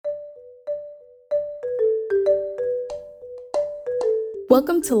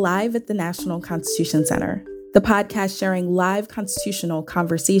Welcome to Live at the National Constitution Center, the podcast sharing live constitutional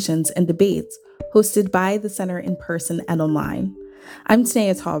conversations and debates hosted by the center in person and online. I'm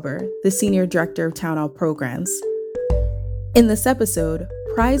Tanea Tauber, the Senior Director of Town Hall Programs. In this episode,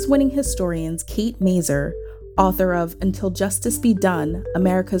 prize-winning historians Kate Maser, author of Until Justice Be Done,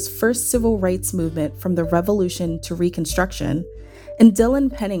 America's First Civil Rights Movement from the Revolution to Reconstruction, and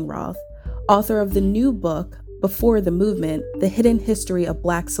Dylan Penningroth, author of the new book, Before the Movement, The Hidden History of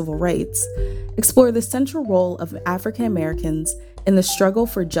Black Civil Rights, explore the central role of African Americans in the struggle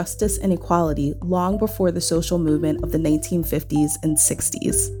for justice and equality long before the social movement of the 1950s and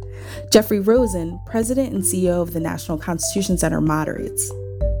 60s. Jeffrey Rosen, President and CEO of the National Constitution Center, moderates.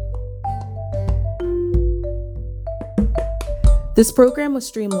 This program was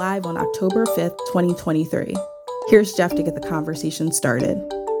streamed live on October 5th, 2023. Here's Jeff to get the conversation started.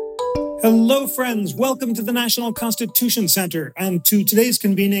 Hello, friends. Welcome to the National Constitution Center and to today's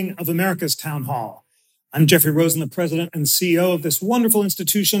convening of America's Town Hall. I'm Jeffrey Rosen, the president and CEO of this wonderful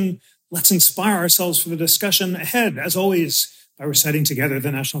institution. Let's inspire ourselves for the discussion ahead, as always, by reciting together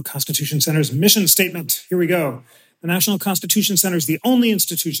the National Constitution Center's mission statement. Here we go. The National Constitution Center is the only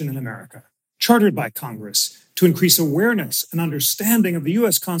institution in America chartered by Congress to increase awareness and understanding of the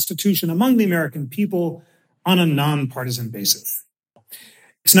U.S. Constitution among the American people on a nonpartisan basis.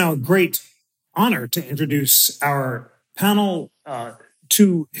 It's now a great honor to introduce our panel,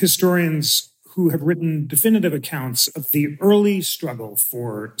 two historians who have written definitive accounts of the early struggle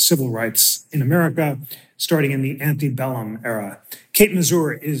for civil rights in America, starting in the antebellum era. Kate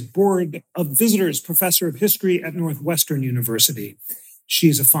Masur is Board of Visitors Professor of History at Northwestern University.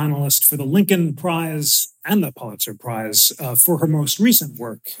 She's a finalist for the Lincoln Prize and the Pulitzer Prize for her most recent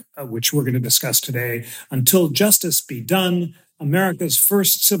work, which we're going to discuss today, Until Justice Be Done, America's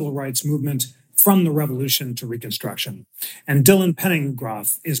First Civil Rights Movement from the Revolution to Reconstruction. And Dylan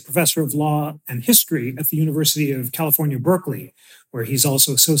Penningroth is Professor of Law and History at the University of California, Berkeley, where he's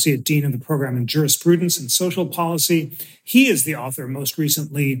also Associate Dean of the Program in Jurisprudence and Social Policy. He is the author, most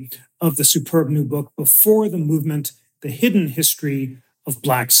recently, of the superb new book, Before the Movement, The Hidden History of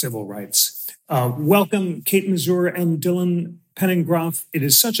Black Civil Rights. Welcome, Kate Masur and Dylan Penningroth. It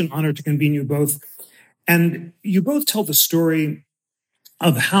is such an honor to convene you both. And you both tell the story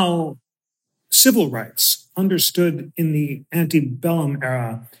of how civil rights, understood in the antebellum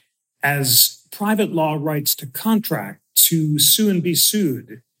era as private law rights to contract, to sue and be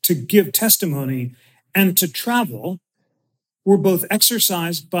sued, to give testimony, and to travel, were both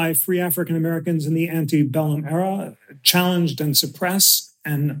exercised by free African Americans in the antebellum era, challenged and suppressed,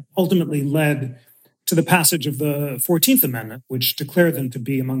 and ultimately led to the passage of the 14th Amendment, which declared them to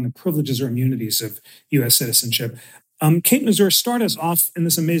be among the privileges or immunities of U.S. citizenship. Kate Masur, start us off in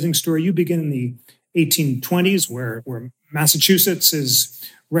this amazing story. You begin in the 1820s, where Massachusetts is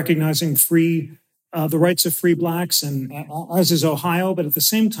recognizing the rights of free Blacks, and as is Ohio. But at the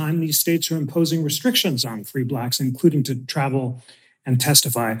same time, these states are imposing restrictions on free Blacks, including to travel and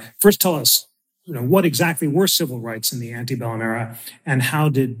testify. First, tell us, what exactly were civil rights in the antebellum era, and how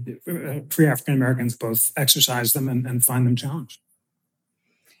did free African Americans both exercise them and find them challenged?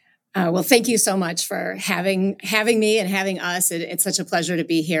 Well, thank you so much for having me and having us. It's such a pleasure to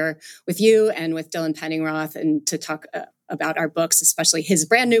be here with you and with Dylan Penningroth and to talk about our books, especially his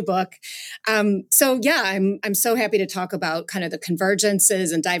brand new book. I'm so happy to talk about kind of the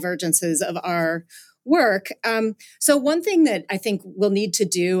convergences and divergences of our work. So one thing that I think we'll need to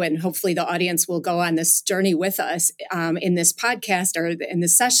do, and hopefully the audience will go on this journey with us in this podcast or in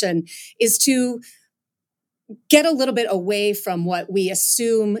this session, is to get a little bit away from what we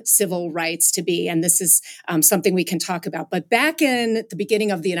assume civil rights to be. And this is something we can talk about. But back in the beginning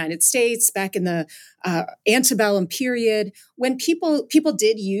of the United States, back in the antebellum period, when people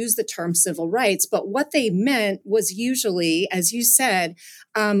did use the term civil rights, but what they meant was usually, as you said,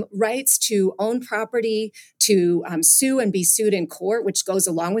 rights to own property, to sue and be sued in court, which goes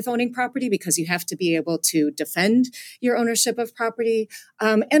along with owning property because you have to be able to defend your ownership of property,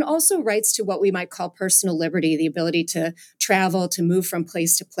 and also rights to what we might call personal liberty, the ability to travel, to move from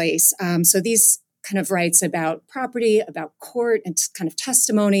place to place. So these kind of rights about property, about court and kind of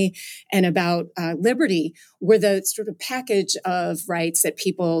testimony, and about liberty were the sort of package of rights that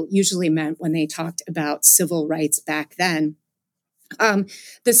people usually meant when they talked about civil rights back then.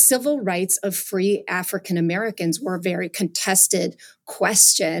 The civil rights of free African Americans were a very contested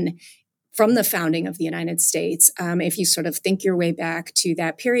question from the founding of the United States. If you sort of think your way back to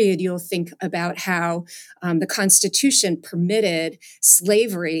that period, you'll think about how the Constitution permitted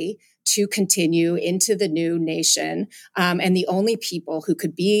slavery to continue into the new nation. And the only people who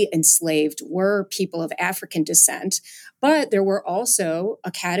could be enslaved were people of African descent. But there were also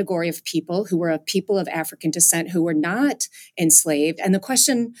a category of people who were of people of African descent who were not enslaved. And the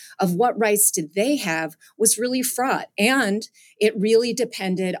question of what rights did they have was really fraught. And it really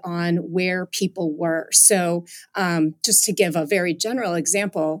depended on where people were. So just to give a very general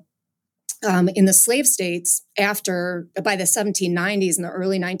example, in the slave states by the 1790s and the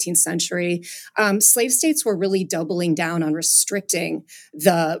early 19th century, slave states were really doubling down on restricting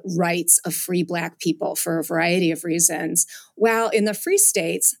the rights of free Black people for a variety of reasons. While in the free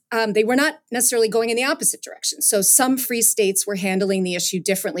states, they were not necessarily going in the opposite direction. So some free states were handling the issue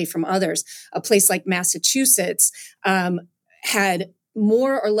differently from others. A place like Massachusetts had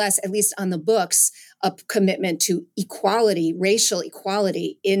more or less, at least on the books, a commitment to equality, racial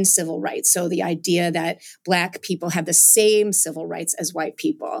equality in civil rights. So the idea that Black people have the same civil rights as white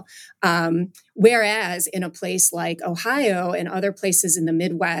people. Whereas in a place like Ohio and other places in the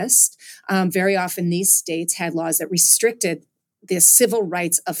Midwest, very often these states had laws that restricted the civil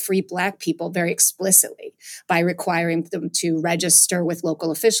rights of free Black people very explicitly by requiring them to register with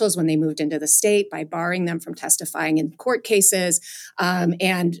local officials when they moved into the state, by barring them from testifying in court cases,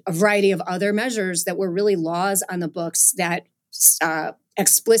 and a variety of other measures that were really laws on the books that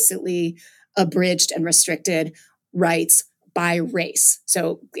explicitly abridged and restricted rights by race.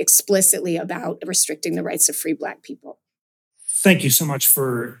 So explicitly about restricting the rights of free Black people. Thank you so much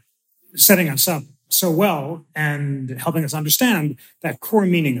for setting us up so well and helping us understand that core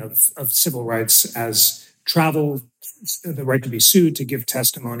meaning of civil rights as travel, the right to be sued, to give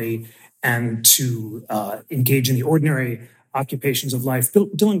testimony, and to engage in the ordinary occupations of life.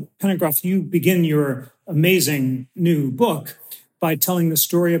 Dylan Penningroth, you begin your amazing new book by telling the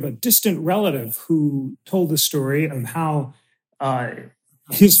story of a distant relative who told the story of how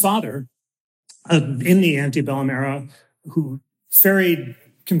his father, in the antebellum era, who ferried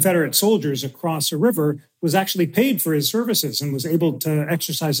Confederate soldiers across a river, was actually paid for his services and was able to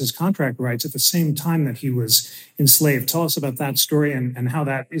exercise his contract rights at the same time that he was enslaved. Tell us about that story and how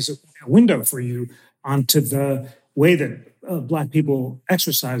that is a window for you onto the way that Black people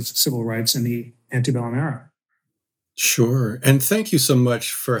exercised civil rights in the antebellum era. Sure. And thank you so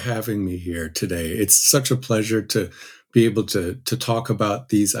much for having me here today. It's such a pleasure to be able to talk about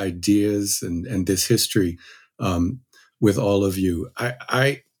these ideas and this history with all of you.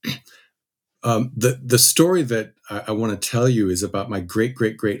 The story that I want to tell you is about my great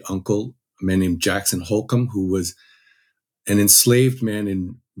uncle, a man named Jackson Holcomb, who was an enslaved man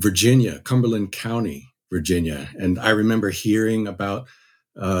in Virginia, Cumberland County, Virginia. And I remember hearing about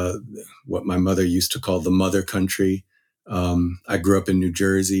what my mother used to call the mother country. I grew up in New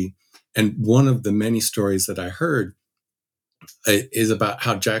Jersey. And one of the many stories that I heard is about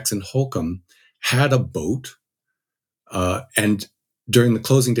how Jackson Holcomb had a boat. And during the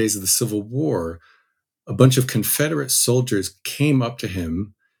closing days of the Civil War, a bunch of Confederate soldiers came up to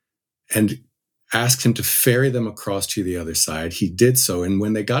him and asked him to ferry them across to the other side. He did so. And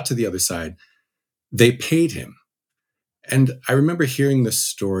when they got to the other side, they paid him. And I remember hearing this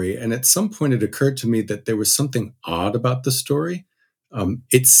story. And at some point, it occurred to me that there was something odd about the story.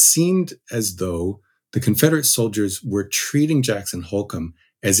 It seemed as though the Confederate soldiers were treating Jackson Holcomb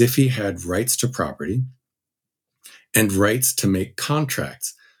as if he had rights to property and rights to make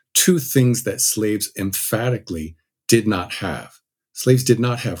contracts, two things that slaves emphatically did not have. Slaves did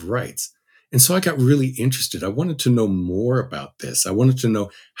not have rights. And so I got really interested. I wanted to know more about this. I wanted to know,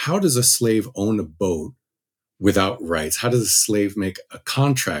 how does a slave own a boat without rights? How does a slave make a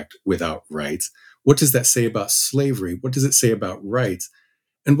contract without rights? What does that say about slavery? What does it say about rights?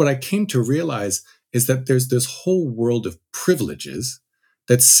 And what I came to realize is that there's this whole world of privileges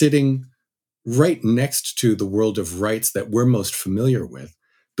that's sitting right next to the world of rights that we're most familiar with.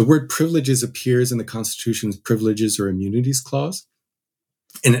 The word privileges appears in the Constitution's Privileges or Immunities Clause,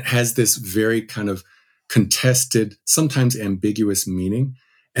 and it has this very kind of contested, sometimes ambiguous meaning.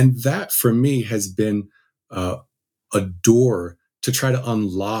 And that, for me, has been a door to try to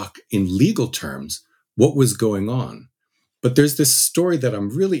unlock, in legal terms, what was going on. But there's this story that I'm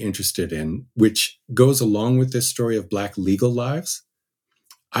really interested in, which goes along with this story of Black legal lives.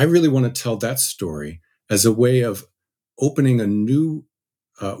 I really want to tell that story as a way of opening a new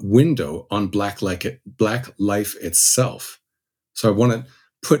window on Black life itself. So I want to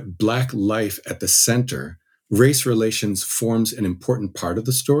put Black life at the center. Race relations forms an important part of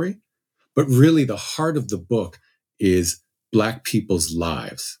the story, but really the heart of the book is Black people's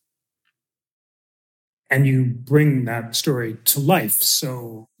lives. And you bring that story to life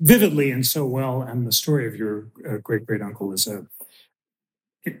so vividly and so well. And the story of your great-great-uncle is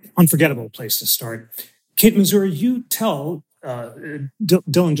unforgettable place to start. Kate Masur, you tell,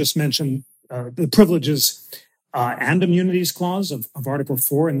 Dylan just mentioned the privileges and immunities clause of Article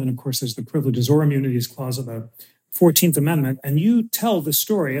 4, and then, of course, there's the privileges or immunities clause of the 14th Amendment. And you tell the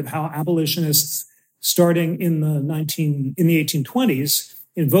story of how abolitionists, starting in the 1820s,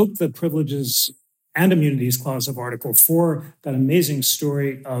 invoked the privileges and immunities clause of Article 4, that amazing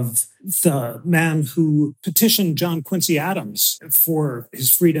story of the man who petitioned John Quincy Adams for his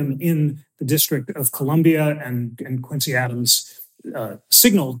freedom in the District of Columbia, and Quincy Adams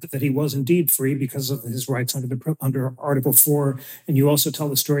signaled that he was indeed free because of his rights under Article 4. And you also tell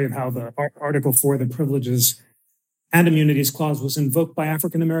the story of how the Article 4, the privileges and immunities clause, was invoked by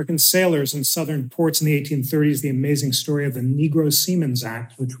African-American sailors in southern ports in the 1830s, the amazing story of the Negro Seamen's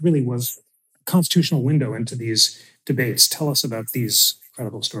Act, which really was a constitutional window into these debates. Tell us about these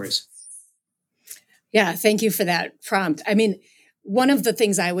incredible stories. Yeah, thank you for that prompt. I mean, one of the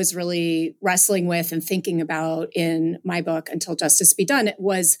things I was really wrestling with and thinking about in my book, Until Justice Be Done,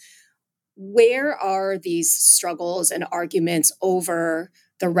 was where are these struggles and arguments over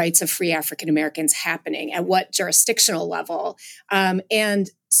the rights of free African Americans happening? At what jurisdictional level? And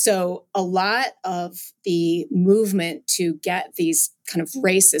so a lot of the movement to get these kind of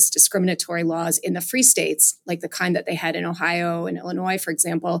racist discriminatory laws in the free states, like the kind that they had in Ohio and Illinois, for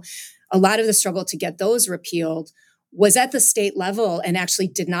example, a lot of the struggle to get those repealed was at the state level and actually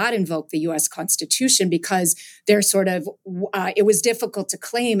did not invoke the U.S. Constitution because they're sort of, it was difficult to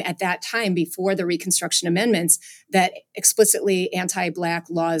claim at that time before the Reconstruction Amendments that explicitly anti-Black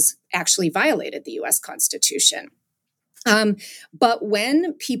laws actually violated the U.S. Constitution. But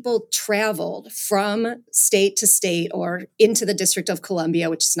when people traveled from state to state or into the District of Columbia,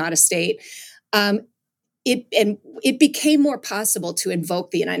 which is not a state, it became more possible to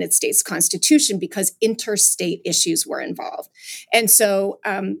invoke the United States Constitution because interstate issues were involved. And so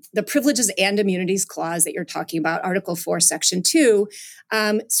the Privileges and Immunities Clause that you're talking about, Article 4, Section 2,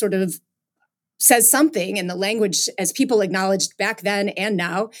 sort of says something, and the language, as people acknowledged back then and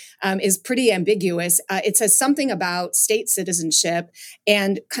now, is pretty ambiguous. It says something about state citizenship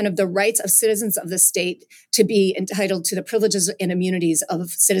and kind of the rights of citizens of the state to be entitled to the privileges and immunities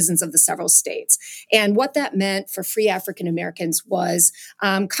of citizens of the several states. And what that meant for free African Americans was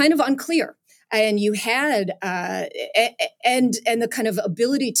kind of unclear. And you had and the kind of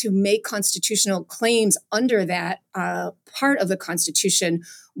ability to make constitutional claims under that part of the Constitution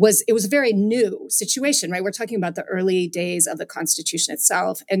was a very new situation, right? We're talking about the early days of the Constitution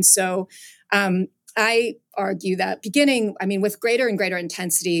itself. And so I argue that with greater and greater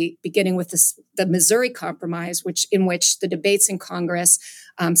intensity, beginning with the Missouri Compromise, in which the debates in Congress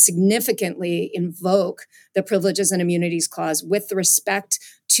significantly invoke the Privileges and Immunities Clause with respect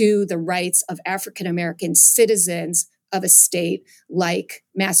to the rights of African American citizens of a state like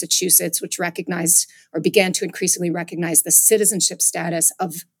Massachusetts, which recognized or began to increasingly recognize the citizenship status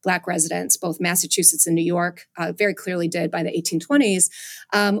of Black residents, both Massachusetts and New York, very clearly did by the 1820s,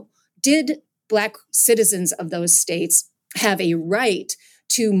 did Black citizens of those states have a right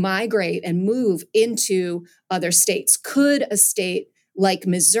to migrate and move into other states? Could a state like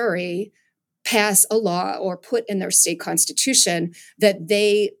Missouri pass a law or put in their state constitution that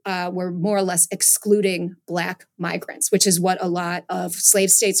they were more or less excluding Black migrants, which is what a lot of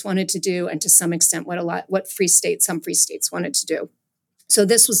slave states wanted to do, and to some extent what some free states wanted to do. So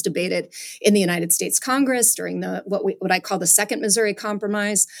this was debated in the United States Congress during what I call the Second Missouri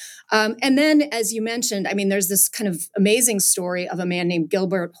Compromise. And then, as you mentioned, there's this kind of amazing story of a man named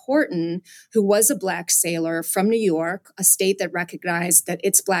Gilbert Horton, who was a Black sailor from New York, a state that recognized that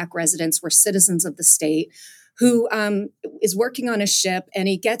its Black residents were citizens of the state, who is working on a ship, and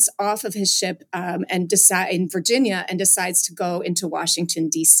he gets off of his ship in Virginia and decides to go into Washington,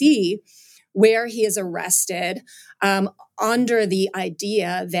 D.C., where he is arrested under the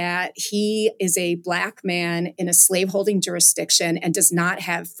idea that he is a Black man in a slaveholding jurisdiction and does not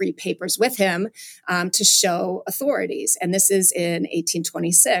have free papers with him to show authorities. And this is in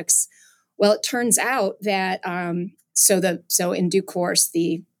 1826. Well, it turns out that so in due course,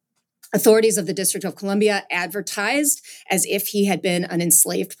 the authorities of the District of Columbia advertised as if he had been an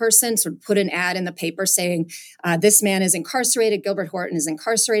enslaved person, sort of put an ad in the paper saying, this man is incarcerated, Gilbert Horton is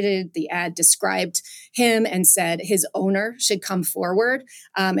incarcerated. The ad described him and said his owner should come forward.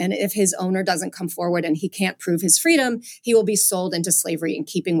 And if his owner doesn't come forward and he can't prove his freedom, he will be sold into slavery in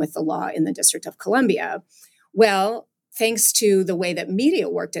keeping with the law in the District of Columbia. Well, thanks to the way that media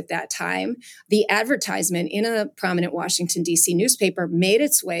worked at that time, the advertisement in a prominent Washington, D.C. newspaper made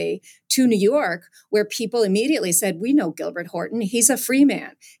its way to New York, where people immediately said, we know Gilbert Horton. He's a free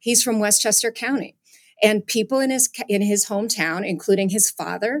man. He's from Westchester County. And people in his hometown, including his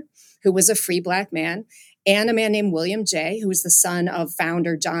father, who was a free Black man, and a man named William Jay, who was the son of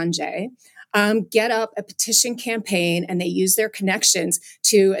founder John Jay, get up a petition campaign, and they use their connections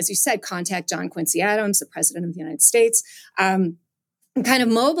to, as you said, contact John Quincy Adams, the president of the United States, and kind of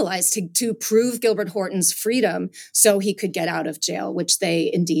mobilized to prove Gilbert Horton's freedom so he could get out of jail, which they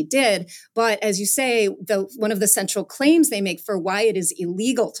indeed did. But as you say, one of the central claims they make for why it is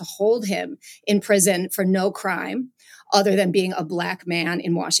illegal to hold him in prison for no crime other than being a Black man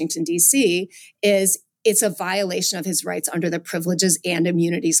in Washington, D.C., is it's a violation of his rights under the Privileges and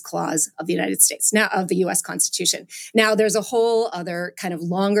Immunities Clause of the United States, now of the U.S. Constitution. Now, there's a whole other kind of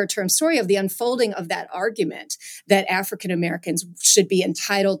longer term story of the unfolding of that argument that African Americans should be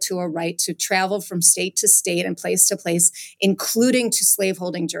entitled to a right to travel from state to state and place to place, including to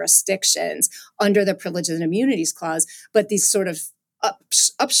slaveholding jurisdictions under the Privileges and Immunities Clause. But the sort of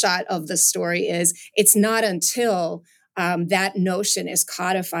upshot of the story is it's not until that notion is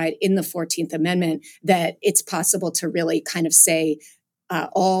codified in the 14th Amendment that it's possible to really kind of say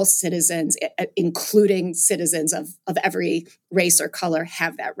all citizens, including citizens of every race or color,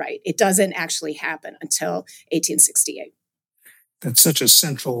 have that right. It doesn't actually happen until 1868. That's such a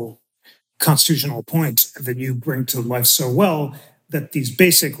central constitutional point that you bring to life so well, that these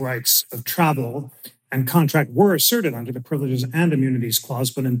basic rights of travel and contract were asserted under the Privileges and Immunities Clause,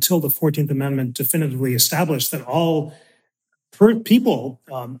 but until the 14th Amendment definitively established that all people,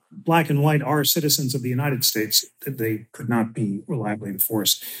 Black and white, are citizens of the United States, that they could not be reliably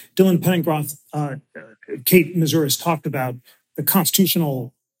enforced. Dylan Penningroth, Kate Mezouris talked about the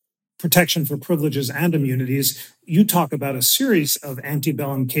constitutional protection for privileges and immunities. You talk about a series of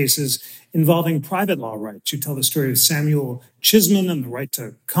antebellum cases involving private law rights. You tell the story of Samuel Chisman and the right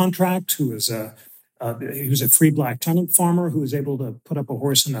to contract, who was a free Black tenant farmer who was able to put up a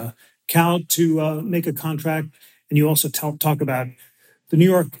horse and a cow to make a contract. And you also talk about the New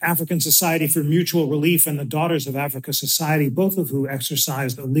York African Society for Mutual Relief and the Daughters of Africa Society, both of who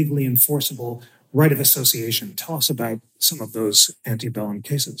exercised a legally enforceable right of association. Tell us about some of those antebellum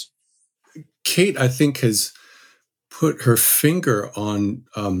cases. Kate, I think, has put her finger on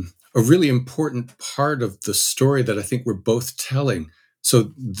a really important part of the story that I think we're both telling.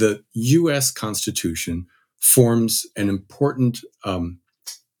 So the U.S. Constitution forms an important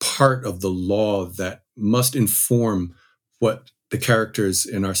part of the law that must inform what the characters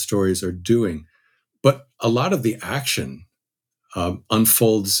in our stories are doing. But a lot of the action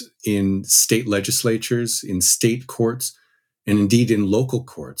unfolds in state legislatures, in state courts, and indeed in local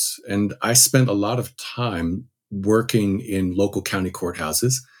courts. And I spent a lot of time working in local county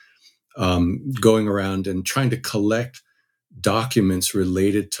courthouses, going around and trying to collect documents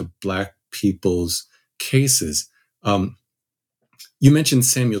related to Black people's cases. You mentioned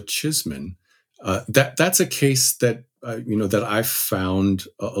Samuel Chisman. That's a case that that I found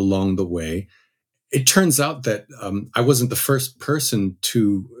along the way. It turns out that I wasn't the first person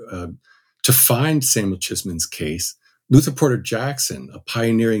to find Samuel Chisman's case. Luther Porter Jackson, a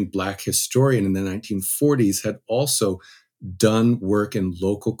pioneering Black historian in the 1940s, had also done work in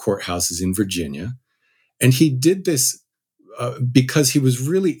local courthouses in Virginia, and he did this because he was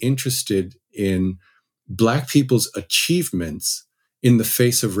really interested in Black people's achievements in the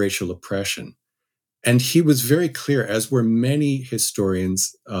face of racial oppression. And he was very clear, as were many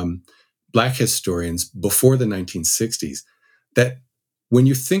historians, Black historians before the 1960s, that when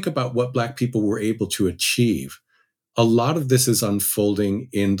you think about what Black people were able to achieve, a lot of this is unfolding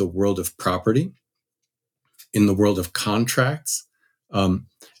in the world of property, in the world of contracts, and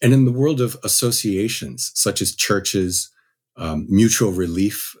in the world of associations, such as churches, mutual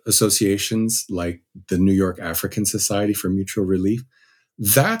relief associations like the New York African Society for Mutual Relief.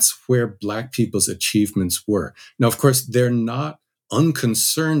 That's where Black people's achievements were. Now, of course, they're not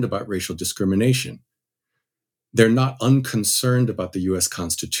unconcerned about racial discrimination. They're not unconcerned about the U.S.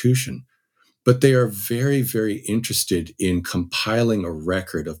 Constitution, but they are very, very interested in compiling a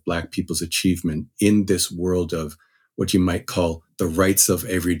record of Black people's achievement in this world of what you might call the rights of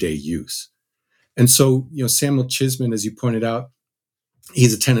everyday use. And so, Samuel Chisman, as you pointed out,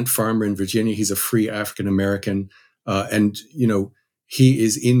 he's a tenant farmer in Virginia. He's a free African American. And he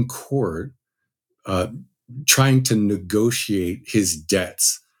is in court trying to negotiate his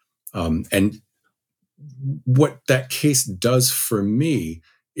debts. And what that case does for me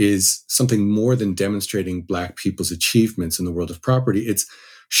is something more than demonstrating Black people's achievements in the world of property. It's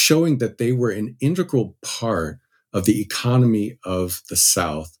showing that they were an integral part of the economy of the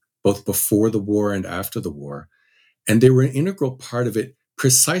South, both before the war and after the war. And they were an integral part of it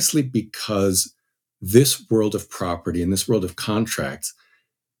precisely because this world of property and this world of contracts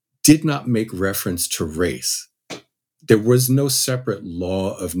did not make reference to race. There was no separate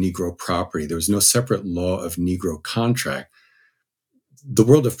law of Negro property. There was no separate law of Negro contract. The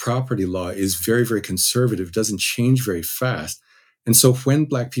world of property law is very, very conservative, doesn't change very fast. And so when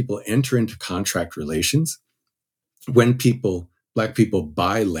Black people enter into contract relations, when Black people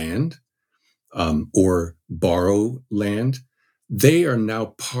buy land or borrow land, they are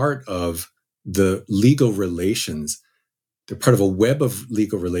now part of the legal relations. They're part of a web of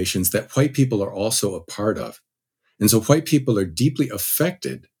legal relations that white people are also a part of. And so white people are deeply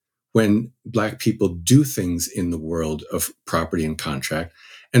affected when Black people do things in the world of property and contract,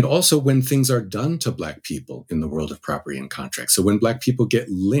 and also when things are done to Black people in the world of property and contract. So when Black people get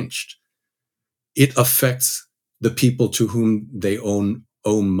lynched, it affects the people to whom they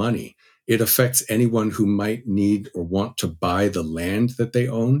owe money. It affects anyone who might need or want to buy the land that they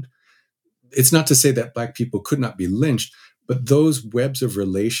owned. It's not to say that Black people could not be lynched, but those webs of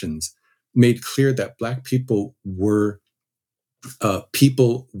relations made clear that Black people were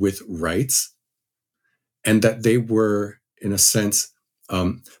people with rights, and that they were, in a sense,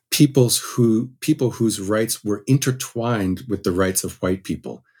 people whose rights were intertwined with the rights of white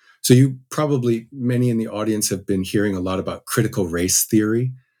people. So many in the audience have been hearing a lot about critical race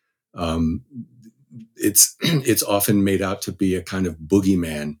theory. It's often made out to be a kind of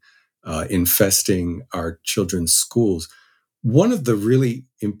boogeyman infesting our children's schools. One of the really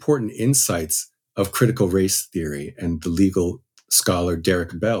important insights of critical race theory and the legal scholar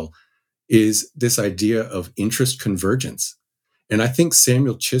Derek Bell is this idea of interest convergence. And I think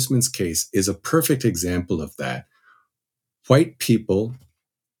Samuel Chisman's case is a perfect example of that. White people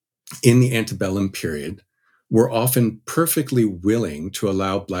in the antebellum period were often perfectly willing to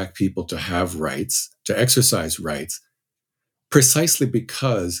allow Black people to have rights, to exercise rights, precisely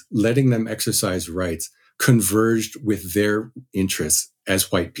because letting them exercise rights converged with their interests as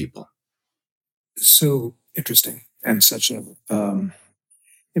white people. So interesting, and such an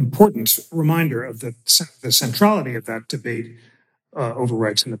important reminder of the centrality of that debate over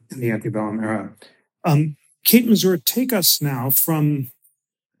rights in the antebellum era. Kate Masur, take us now from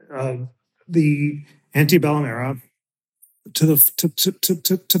the antebellum era to the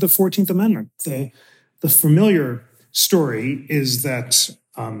 14th Amendment. The familiar story is that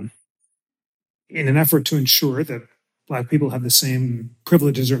in an effort to ensure that Black people have the same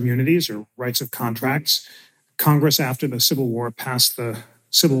privileges or immunities or rights of contracts, Congress, after the Civil War, passed the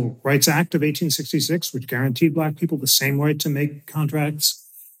Civil Rights Act of 1866, which guaranteed Black people the same right to make contracts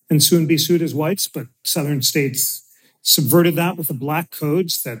and sue and be sued as whites. But Southern states subverted that with the Black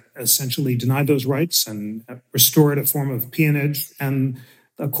Codes that essentially denied those rights and restored a form of peonage. And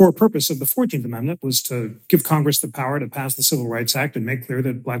the core purpose of the 14th Amendment was to give Congress the power to pass the Civil Rights Act and make clear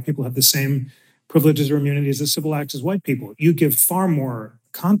that Black people have the same privileges or immunities as civil acts as white people. You give far more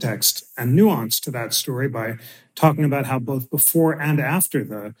context and nuance to that story by talking about how both before and after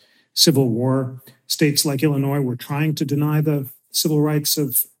the Civil War, states like Illinois were trying to deny the civil rights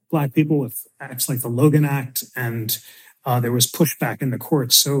of Black people with acts like the Logan Act, and there was pushback in the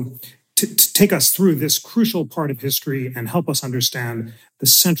courts. So to take us through this crucial part of history and help us understand the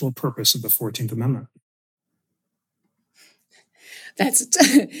central purpose of the 14th Amendment. That's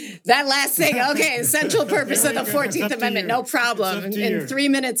that last thing. Okay, central purpose of the 14th Amendment. No problem. In 3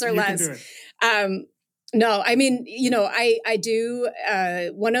 minutes or less. No, I mean, I do.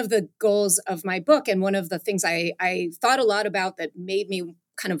 One of the goals of my book, and one of the things I thought a lot about that made me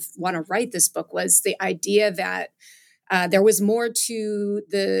kind of want to write this book, was the idea that there was more to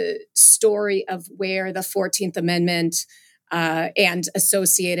the story of where the 14th Amendment and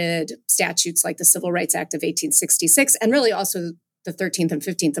associated statutes like the Civil Rights Act of 1866, and really also the 13th and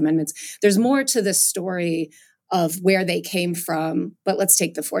 15th Amendments. There's more to the story of where they came from, but let's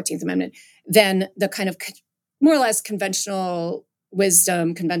take the 14th Amendment, than the kind of more or less conventional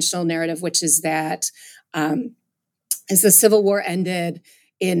wisdom, conventional narrative, which is that as the Civil War ended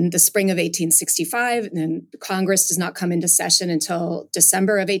in the spring of 1865, and then Congress does not come into session until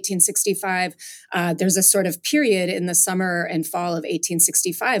December of 1865, there's a sort of period in the summer and fall of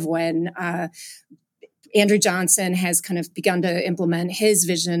 1865 when Andrew Johnson has kind of begun to implement his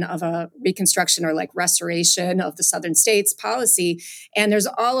vision of a reconstruction or like restoration of the Southern states policy. And there's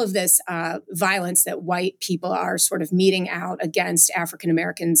all of this violence that white people are sort of meting out against African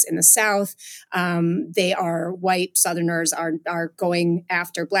Americans in the South. White Southerners are going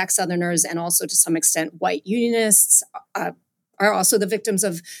after Black Southerners, and also to some extent white Unionists are also the victims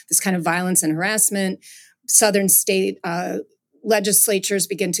of this kind of violence and harassment. Southern state legislatures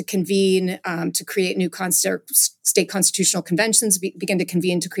begin to convene to create new state constitutional conventions, begin to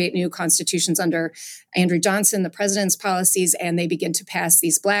convene to create new constitutions under Andrew Johnson, the president's policies, and they begin to pass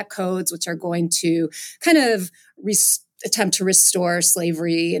these black codes, which are going to kind of attempt to restore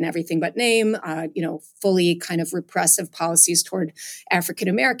slavery in everything but name, fully kind of repressive policies toward African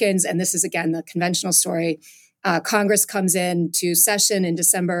Americans. And this is, again, the conventional story. Congress comes into session in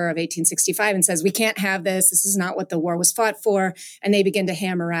December of 1865 and says, we can't have this. This is not what the war was fought for. And they begin to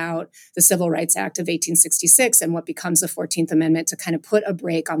hammer out the Civil Rights Act of 1866 and what becomes the 14th Amendment to kind of put a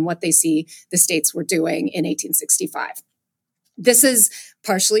break on what they see the states were doing in 1865. This is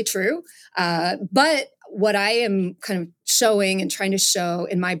partially true, but what I am kind of showing and trying to show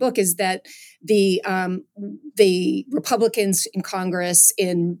in my book is that the Republicans in Congress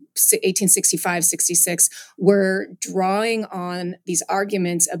in 1865-66 were drawing on these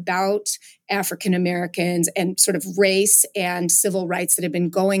arguments about African Americans and sort of race and civil rights that had been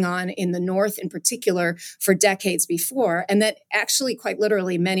going on in the North in particular for decades before. And that actually, quite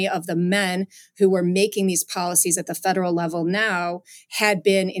literally, many of the men who were making these policies at the federal level now had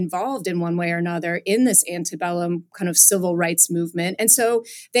been involved in one way or another in this antebellum kind of civil rights movement. And so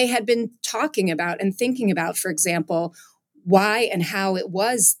they had been talking about and thinking about, for example, why and how it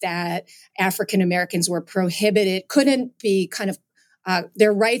was that African Americans were prohibited, couldn't be kind of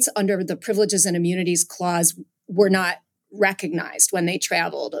their rights under the Privileges and Immunities Clause were not recognized when they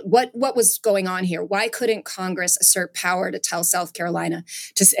traveled. What was going on here? Why couldn't Congress assert power to tell South Carolina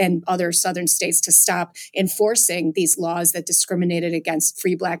and other southern states to stop enforcing these laws that discriminated against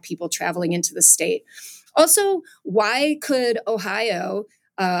free Black people traveling into the state? Also, why could Ohio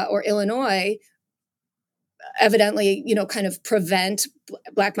or Illinois evidently, kind of prevent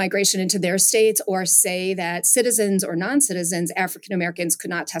Black migration into their states, or say that citizens or non-citizens, African Americans,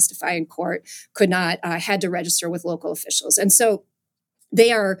 could not testify in court, had to register with local officials. And so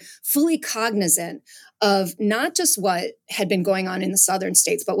they are fully cognizant of not just what had been going on in the southern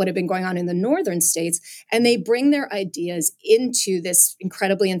states, but what had been going on in the northern states. And they bring their ideas into this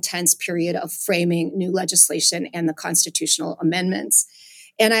incredibly intense period of framing new legislation and the constitutional amendments.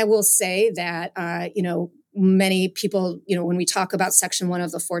 And I will say that, many people, when we talk about Section 1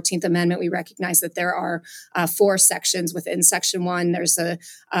 of the 14th Amendment, we recognize that there are 4 sections within Section 1. There's a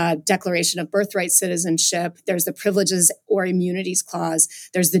Declaration of Birthright Citizenship. There's the Privileges or Immunities Clause.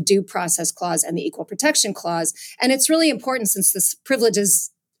 There's the Due Process Clause and the Equal Protection Clause. And it's really important, since this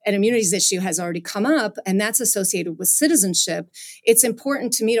privileges and immunities issue has already come up, and that's associated with citizenship. It's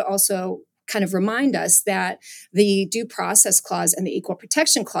important to me to also kind of remind us that the Due Process Clause and the Equal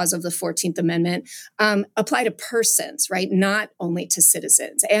Protection Clause of the 14th Amendment apply to persons, right? Not only to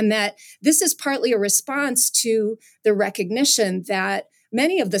citizens. And that this is partly a response to the recognition that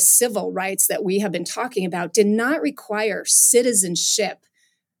many of the civil rights that we have been talking about did not require citizenship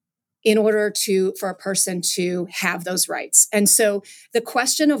in order for a person to have those rights. And so the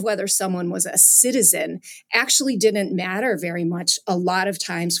question of whether someone was a citizen actually didn't matter very much a lot of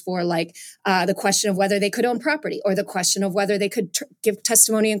times for the question of whether they could own property, or the question of whether they could give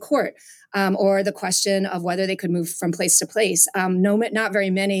testimony in court, or the question of whether they could move from place to place. Not very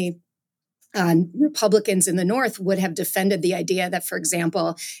many Republicans in the North would have defended the idea that, for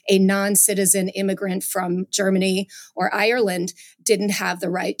example, a non-citizen immigrant from Germany or Ireland didn't have the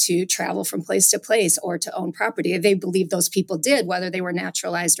right to travel from place to place or to own property. They believed those people did, whether they were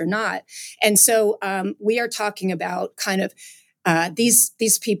naturalized or not. And so we are talking about kind of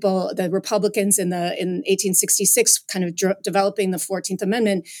these people, the Republicans in 1866, kind of developing the 14th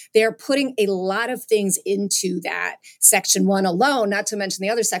Amendment. They are putting a lot of things into that Section 1 alone, not to mention the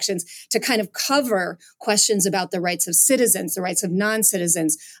other sections, to kind of cover questions about the rights of citizens, the rights of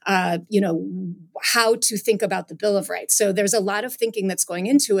non-citizens, how to think about the Bill of Rights. So there's a lot of thinking that's going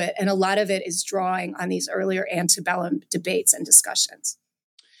into it, and a lot of it is drawing on these earlier antebellum debates and discussions.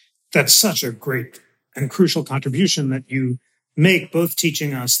 That's such a great and crucial contribution that you make, both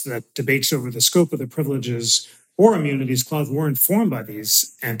teaching us that debates over the scope of the Privileges or Immunities Clause were informed by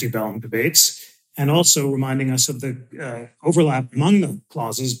these antebellum debates, and also reminding us of the overlap among the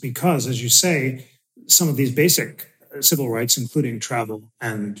clauses, because, as you say, some of these basic civil rights, including travel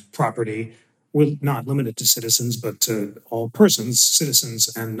and property, were not limited to citizens, but to all persons,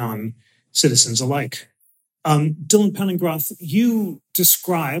 citizens and non-citizens alike. Dylan Penningroth, you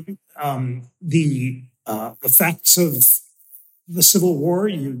describe the effects of the Civil War.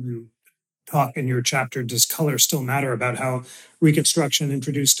 You talk in your chapter, Does Color Still Matter?, about how Reconstruction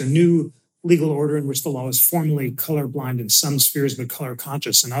introduced a new legal order in which the law is formally colorblind in some spheres but color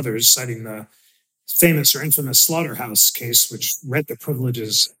conscious in others, citing the famous or infamous Slaughterhouse case, which read the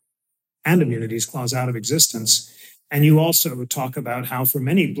Privileges and Immunities Clause out of existence. And you also talk about how for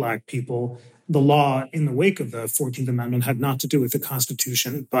many Black people, the law in the wake of the 14th Amendment had not to do with the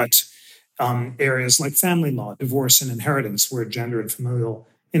Constitution, but areas like family law, divorce, and inheritance, where gender and familial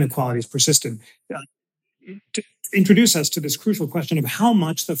inequalities persisted. To introduce us to this crucial question of how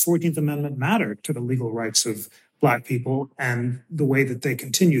much the 14th Amendment mattered to the legal rights of Black people and the way that they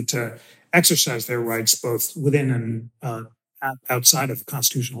continued to exercise their rights both within and outside of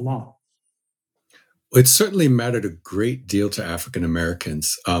constitutional law. It certainly mattered a great deal to African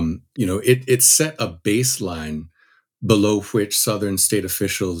Americans. It set a baseline below which Southern state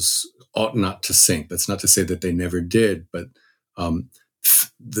officials ought not to sink. That's not to say that they never did, but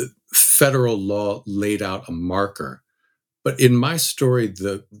the federal law laid out a marker. But in my story,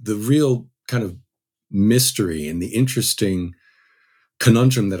 the real kind of mystery and the interesting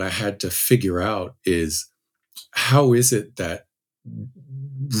conundrum that I had to figure out is, how is it that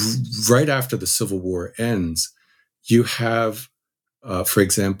right after the Civil War ends, you have, for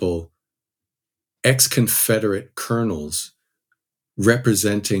example, ex-Confederate colonels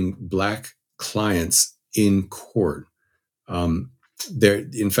representing Black clients in court?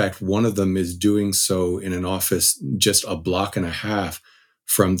 In fact, one of them is doing so in an office just a block and a half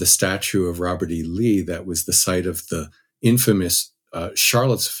from the statue of Robert E. Lee that was the site of the infamous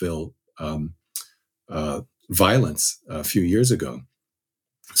Charlottesville violence a few years ago.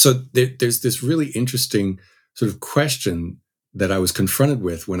 So there's this really interesting sort of question that I was confronted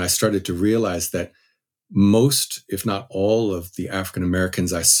with when I started to realize that most, if not all, of the African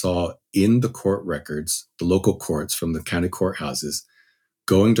Americans I saw in the court records, the local courts from the county courthouses,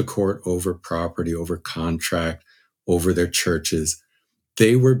 going to court over property, over contract, over their churches,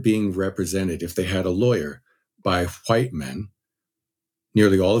 they were being represented, if they had a lawyer, by white men,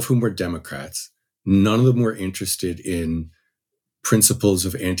 nearly all of whom were Democrats. None of them were interested in principles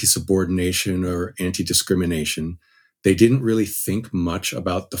of anti-subordination or anti-discrimination. They didn't really think much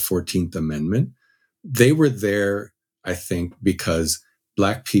about the 14th Amendment. They were there, I think, because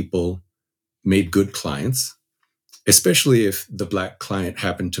Black people made good clients, especially if the Black client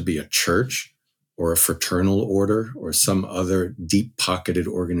happened to be a church or a fraternal order or some other deep-pocketed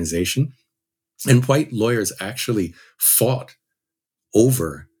organization. And white lawyers actually fought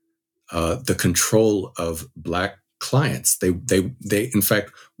over the control of Black clients. They, in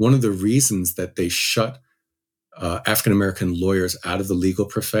fact, one of the reasons that they shut African-American lawyers out of the legal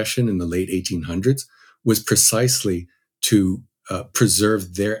profession in the late 1800s was precisely to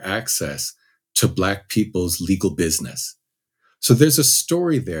preserve their access to Black people's legal business. So there's a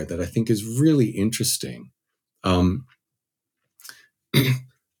story there that I think is really interesting. I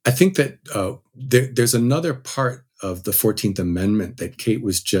think that there's another part of the 14th Amendment that Kate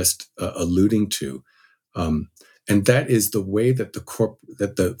was just alluding to, and that is the way that the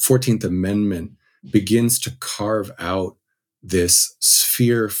 14th Amendment begins to carve out this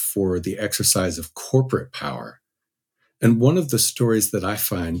sphere for the exercise of corporate power. And one of the stories that I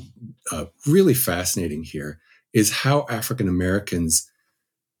find really fascinating here is how African Americans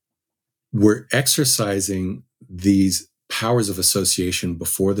were exercising these powers of association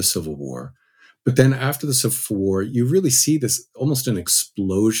before the Civil War. But then after the Civil War, you really see this almost an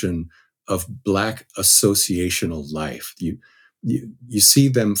explosion of Black associational life. You see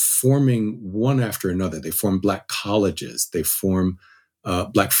them forming one after another. They form Black colleges. They form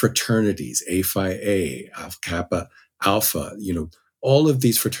Black fraternities, A Phi A, Alpha Kappa Alpha, all of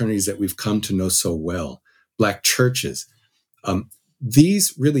these fraternities that we've come to know so well, Black churches.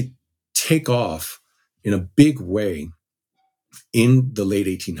 These really take off in a big way in the late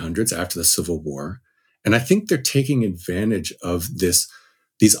 1800s after the Civil War. And I think they're taking advantage of these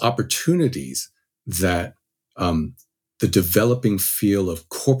opportunities that the developing field of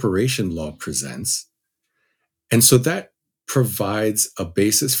corporation law presents. And so that provides a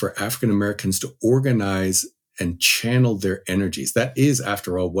basis for African Americans to organize and channel their energies. That is,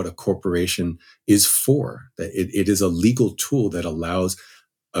 after all, what a corporation is for. That it is a legal tool that allows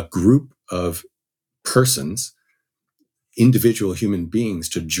a group of persons, individual human beings,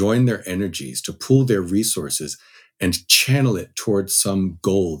 to join their energies, to pool their resources, and channel it towards some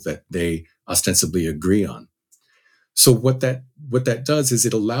goal that they ostensibly agree on. So what that does is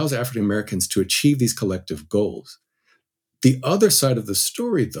it allows African Americans to achieve these collective goals. The other side of the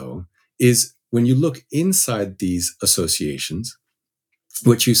story, though, is when you look inside these associations,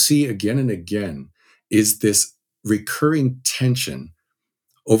 what you see again and again is this recurring tension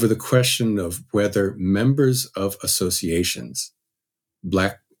over the question of whether members of associations,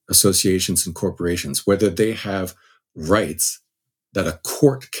 Black associations and corporations, whether they have rights that a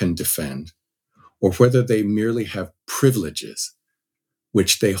court can defend, or whether they merely have privileges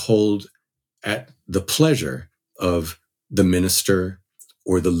which they hold at the pleasure of the minister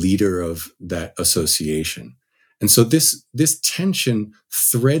or the leader of that association. And so this tension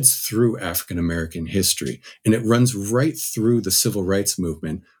threads through African American history, and it runs right through the civil rights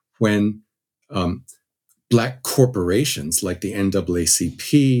movement when Black corporations like the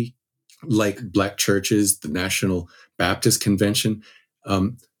NAACP, like Black churches, the National Baptist Convention,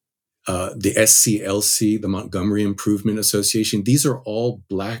 the SCLC, the Montgomery Improvement Association, these are all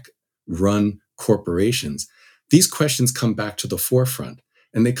Black-run corporations. These questions come back to the forefront.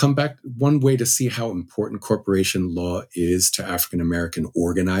 And they come back one way to see how important corporation law is to African American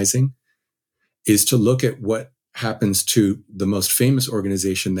organizing is to look at what happens to the most famous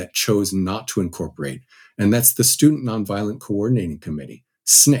organization that chose not to incorporate. And that's the Student Nonviolent Coordinating Committee,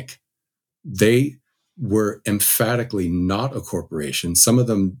 SNCC. They were emphatically not a corporation. Some of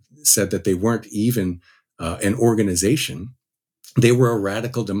them said that they weren't even an organization. They were a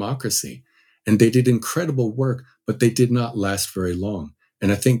radical democracy. And they did incredible work, but they did not last very long.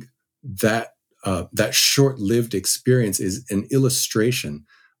 And I think that that short-lived experience is an illustration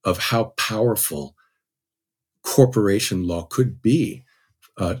of how powerful corporation law could be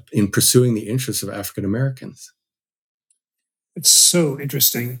in pursuing the interests of African Americans. It's so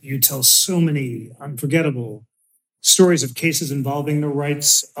interesting. You tell so many unforgettable stories of cases involving the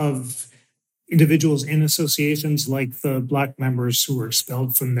rights of individuals in associations, like the Black members who were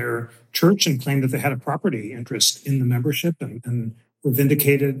expelled from their church and claimed that they had a property interest in the membership and were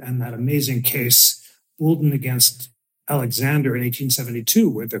vindicated. And that amazing case, Woolden against Alexander in 1872,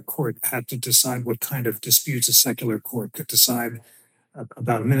 where the court had to decide what kind of disputes a secular court could decide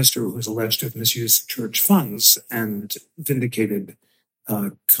about a minister who was alleged to have misused church funds and vindicated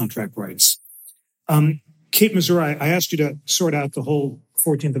contract rights. Kate Masur, I asked you to sort out the whole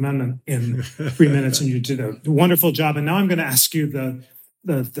 14th Amendment in 3 minutes, and you did a wonderful job. And now I'm going to ask you the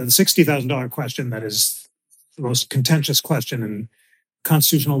 $60,000 question that is the most contentious question in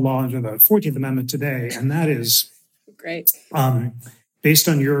constitutional law under the 14th Amendment today. And that is, great. Based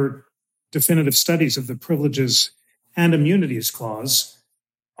on your definitive studies of the Privileges and Immunities Clause,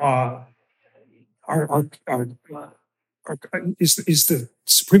 is the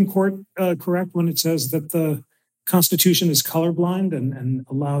Supreme Court correct when it says that the Constitution is colorblind and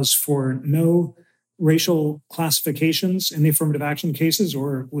allows for no racial classifications in the affirmative action cases?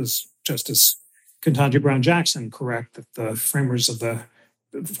 Or was Justice Ketanji Brown Jackson correct that the framers of the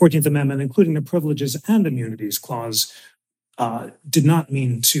 14th Amendment, including the Privileges and Immunities Clause, did not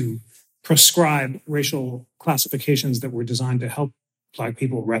mean to prescribe racial classifications that were designed to help Black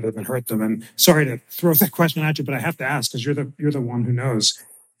people rather than hurt them? And sorry to throw that question at you, but I have to ask because you're the one who knows.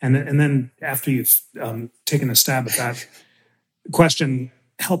 And then after you've taken a stab at that question,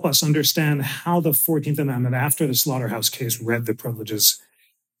 help us understand how the 14th Amendment, after the Slaughterhouse case, read the Privileges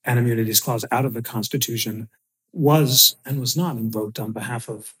and Immunities Clause out of the Constitution, was and was not invoked on behalf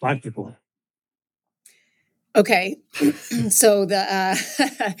of Black people. Okay, so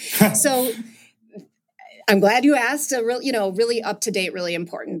so I'm glad you asked a really up to date, really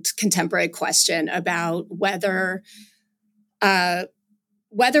important contemporary question about whether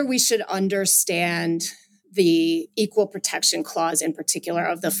we should understand the Equal Protection Clause in particular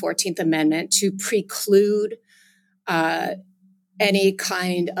of the 14th Amendment to preclude any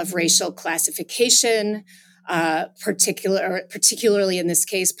kind of racial classification, particularly in this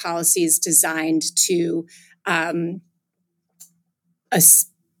case, policies designed to kind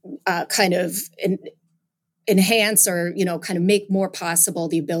of enhance or, kind of make more possible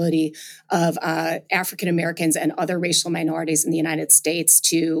the ability of African Americans and other racial minorities in the United States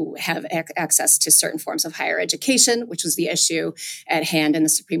to have access to certain forms of higher education, which was the issue at hand in the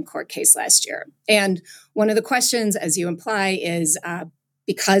Supreme Court case last year. And one of the questions, as you imply, is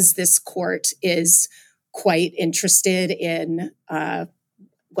because this court is quite interested in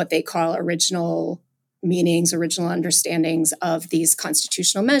what they call original meanings, original understandings of these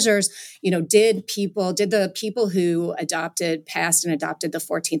constitutional measures, did the people who passed and adopted the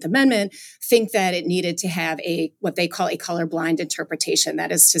 14th Amendment think that it needed to have what they call a colorblind interpretation?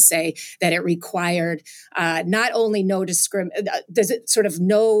 That is to say that it required not only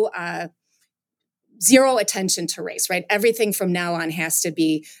zero attention to race, right? Everything from now on has to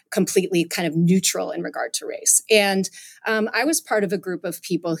be completely kind of neutral in regard to race. And I was part of a group of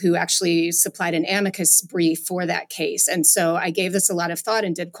people who actually supplied an amicus brief for that case. And so I gave this a lot of thought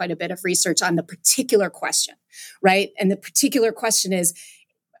and did quite a bit of research on the particular question, right? And the particular question is,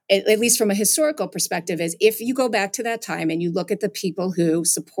 at least from a historical perspective, is if you go back to that time and you look at the people who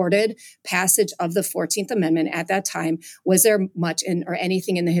supported passage of the 14th Amendment at that time, was there much or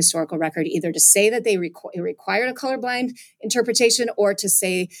anything in the historical record either to say that they required a colorblind interpretation or to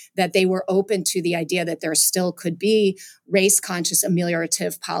say that they were open to the idea that there still could be race-conscious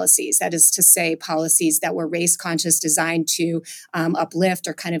ameliorative policies, that is to say, policies that were race-conscious, designed to uplift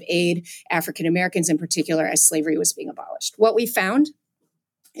or kind of aid African Americans in particular as slavery was being abolished. What we found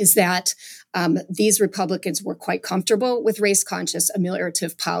is that these Republicans were quite comfortable with race-conscious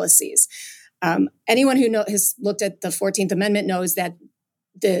ameliorative policies. Anyone who has looked at the 14th Amendment knows that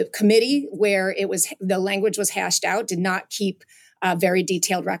the committee where the language was hashed out did not keep very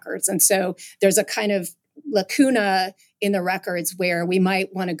detailed records. And so there's a kind of lacuna in the records where we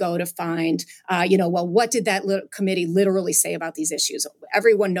might want to go to find, what did that committee literally say about these issues?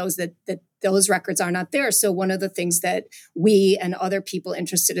 Everyone knows that those records are not there. So one of the things that we and other people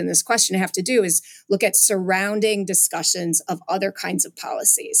interested in this question have to do is look at surrounding discussions of other kinds of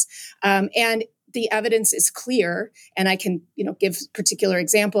policies. And the evidence is clear, and I can, give particular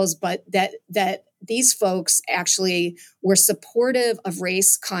examples, but that these folks actually were supportive of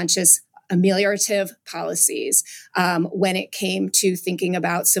race-conscious ameliorative policies when it came to thinking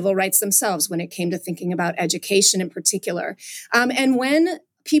about civil rights themselves, when it came to thinking about education in particular. And when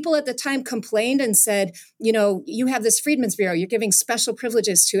people at the time complained and said, you have this Freedmen's Bureau, you're giving special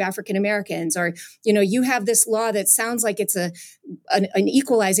privileges to African Americans, or, you have this law that sounds like it's an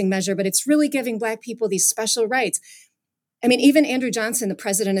equalizing measure, but it's really giving Black people these special rights. I mean, even Andrew Johnson, the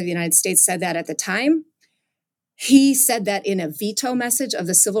president of the United States, said that at the time. He said that in a veto message of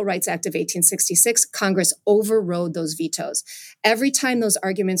the Civil Rights Act of 1866, Congress overrode those vetoes. Every time those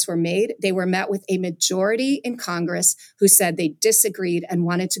arguments were made, they were met with a majority in Congress who said they disagreed and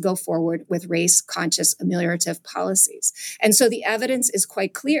wanted to go forward with race-conscious ameliorative policies. And so the evidence is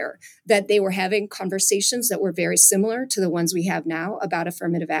quite clear that they were having conversations that were very similar to the ones we have now about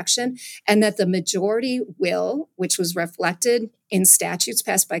affirmative action, and that the majority will, which was reflected in statutes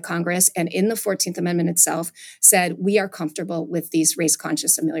passed by Congress and in the 14th Amendment itself, said we are comfortable with these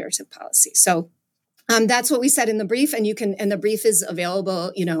race-conscious ameliorative policies. So that's what we said in the brief, and the brief is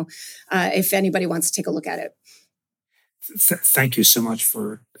available, if anybody wants to take a look at it. Thank you so much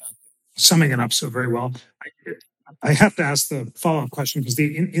for summing it up so very well. I have to ask the follow-up question because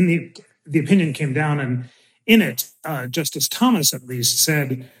the opinion came down, and in it, Justice Thomas at least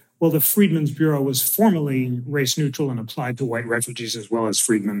said, well, the Freedmen's Bureau was formally race neutral and applied to white refugees as well as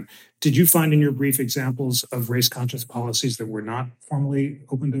freedmen. Did you find in your brief examples of race-conscious policies that were not formally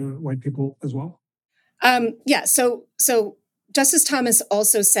open to white people as well? Yeah. So Justice Thomas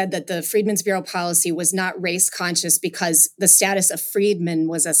also said that the Freedmen's Bureau policy was not race-conscious because the status of freedmen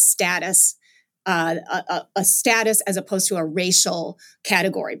was a status as opposed to a racial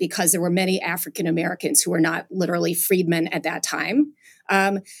category, because there were many African Americans who were not literally freedmen at that time.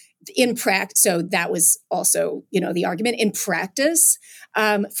 In practice, so that was also, the argument. In practice,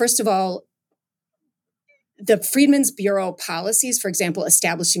 first of all, the Freedmen's Bureau policies, for example,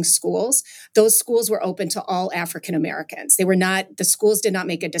 establishing schools, those schools were open to all African Americans. The schools did not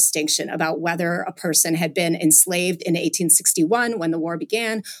make a distinction about whether a person had been enslaved in 1861 when the war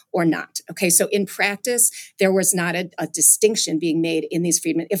began or not. Okay, so in practice, there was not a distinction being made in these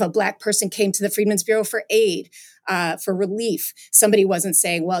freedmen. If a Black person came to the Freedmen's Bureau for aid, for relief, somebody wasn't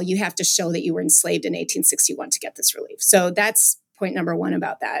saying, well, you have to show that you were enslaved in 1861 to get this relief. So that's point number one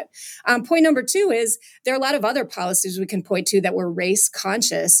about that. Point number two is there are a lot of other policies we can point to that were race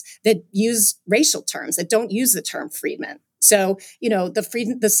conscious that use racial terms, that don't use the term freedmen. So,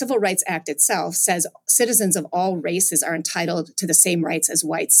 the Civil Rights Act itself says citizens of all races are entitled to the same rights as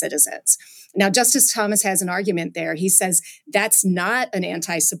white citizens. Now, Justice Thomas has an argument there. He says that's not an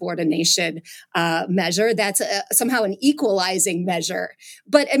anti-subordination measure. That's somehow an equalizing measure.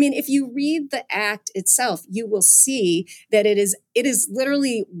 But I mean, if you read the act itself, you will see that it is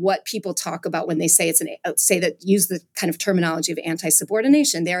literally what people talk about when they say use the kind of terminology of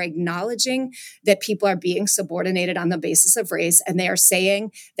anti-subordination. They're acknowledging that people are being subordinated on the basis of race, and they are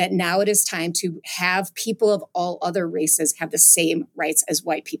saying that now it is time to have people of all other races have the same rights as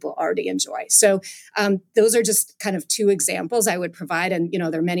white people already enjoy. So those are just kind of two examples I would provide. And,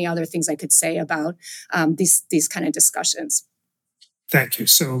 there are many other things I could say about these kind of discussions. Thank you.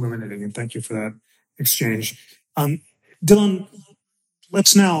 So illuminating. And thank you for that exchange. Dylan,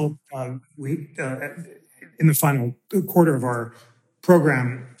 let's now, in the final quarter of our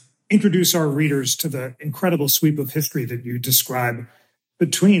program, introduce our readers to the incredible sweep of history that you describe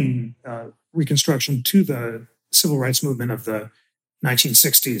between Reconstruction to the civil rights movement of the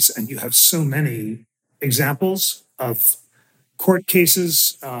 1960s. And you have so many examples of court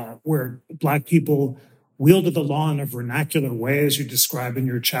cases where Black people wielded the law in a vernacular way, as you describe in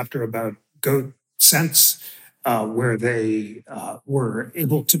your chapter about goat sense, where they were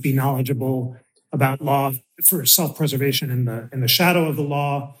able to be knowledgeable about law for self-preservation in the shadow of the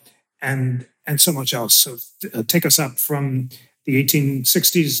law, and so much else. So take us up from the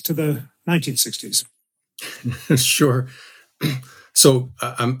 1860s to the 1960s. Sure. So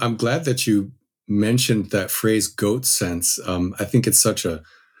I'm glad that you mentioned that phrase "goat sense." I think it's such a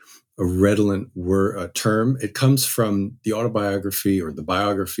redolent term. It comes from the autobiography or the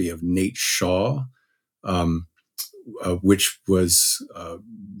biography of Nate Shaw, which was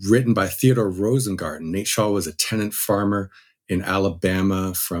written by Theodore Rosengarten. Nate Shaw was a tenant farmer in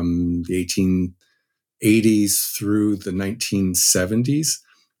Alabama from the 1880s through the 1970s.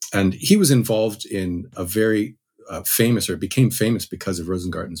 And he was involved in a very famous, or became famous because of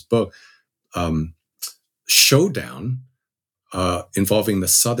Rosengarten's book, Showdown, involving the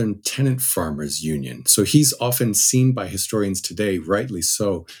Southern Tenant Farmers Union. So he's often seen by historians today, rightly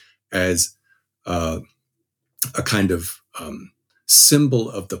so, as a kind of symbol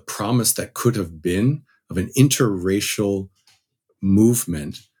of the promise that could have been of an interracial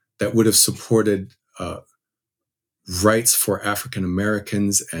movement that would have supported rights for African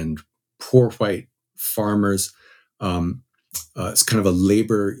Americans and poor white farmers. It's kind of a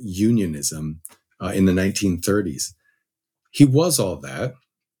labor unionism in the 1930s. He was all that,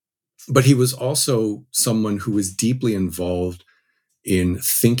 but he was also someone who was deeply involved in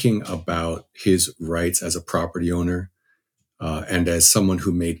thinking about his rights as a property owner and as someone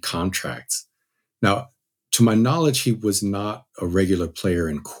who made contracts. Now, to my knowledge, he was not a regular player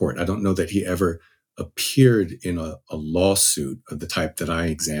in court. I don't know that he ever appeared in a lawsuit of the type that I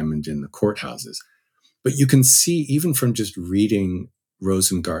examined in the courthouses. But you can see, even from just reading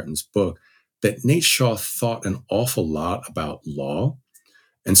Rosengarten's book, that Nate Shaw thought an awful lot about law.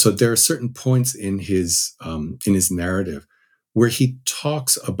 And so there are certain points in his narrative where he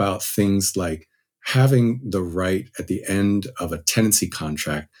talks about things like having the right at the end of a tenancy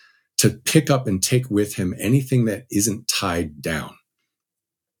contract to pick up and take with him anything that isn't tied down.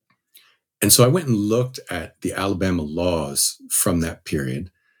 And so I went and looked at the Alabama laws from that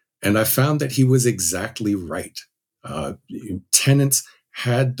period, and I found that he was exactly right. Tenants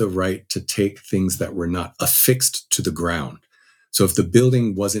had the right to take things that were not affixed to the ground. So if the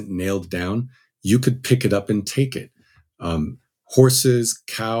building wasn't nailed down, you could pick it up and take it. Horses,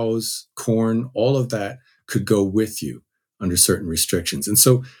 cows, corn, all of that could go with you under certain restrictions. And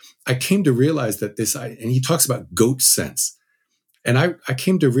so I came to realize that and he talks about goat sense. And I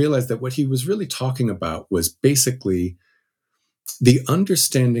came to realize that what he was really talking about was basically the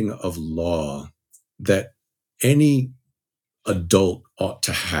understanding of law that any adult ought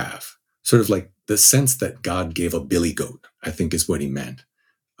to have, sort of like the sense that God gave a billy goat, I think is what he meant.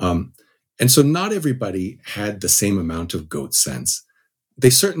 And so not everybody had the same amount of goat sense.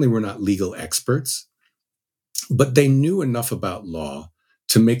 They certainly were not legal experts, but they knew enough about law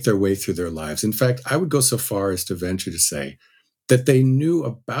to make their way through their lives. In fact, I would go so far as to venture to say that they knew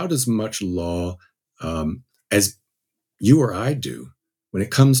about as much law as you or I do when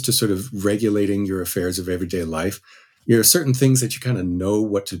it comes to sort of regulating your affairs of everyday life. There are certain things that you kind of know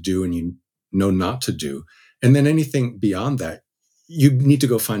what to do and you know not to do. And then anything beyond that, you need to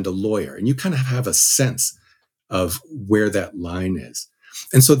go find a lawyer, and you kind of have a sense of where that line is.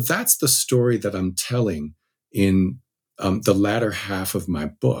 And so that's the story that I'm telling in the latter half of my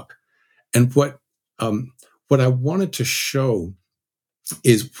book. And what I wanted to show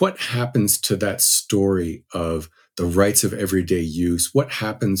is what happens to that story of the rights of everyday use, what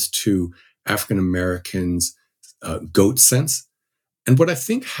happens to African Americans' goat sense. And what I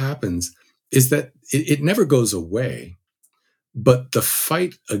think happens is that it never goes away, but the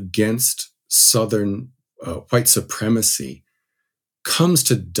fight against Southern white supremacy comes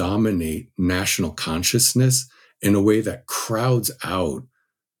to dominate national consciousness in a way that crowds out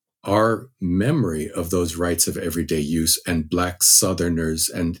our memory of those rights of everyday use and Black Southerners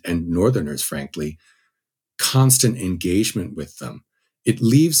and Northerners, frankly, constant engagement with them. It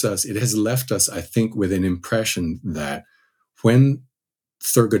has left us, I think, with an impression that when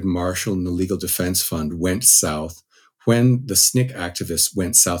Thurgood Marshall and the Legal Defense Fund went south, when the SNCC activists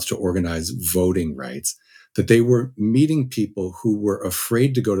went south to organize voting rights, that they were meeting people who were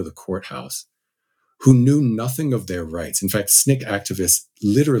afraid to go to the courthouse, who knew nothing of their rights. In fact, SNCC activists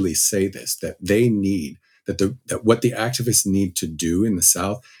literally say this, that they need, that what the activists need to do in the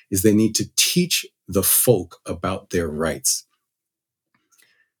South is they need to teach the folk about their rights.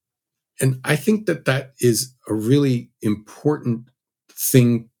 And I think that is a really important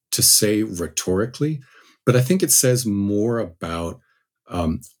thing to say rhetorically, But I think it says more about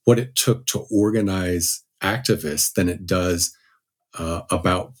what it took to organize activists than it does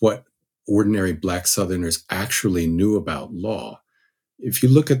about what ordinary Black Southerners actually knew about law. If you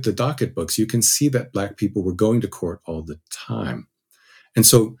look at the docket books, you can see that Black people were going to court all the time. And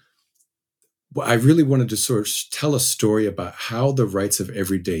so I really wanted to sort of tell a story about how the rights of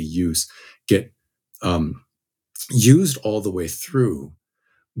everyday use get used all the way through,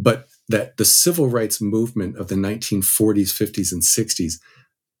 but that the civil rights movement of the 1940s, 50s, and 60s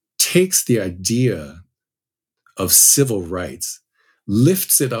takes the idea of civil rights,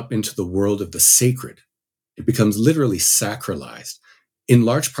 lifts it up into the world of the sacred. It becomes literally sacralized, in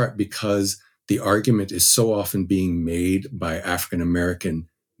large part because the argument is so often being made by African American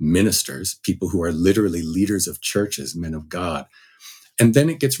ministers, people who are literally leaders of churches, men of God. And then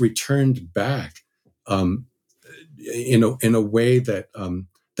it gets returned back in a way that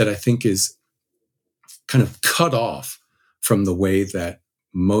that I think is kind of cut off from the way that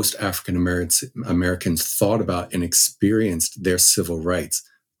most African Americans thought about and experienced their civil rights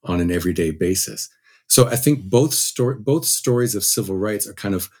on an everyday basis. So I think both stories of civil rights are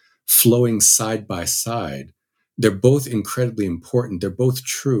kind of flowing side by side. They're both incredibly important. They're both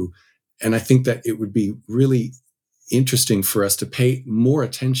true. And I think that it would be really interesting for us to pay more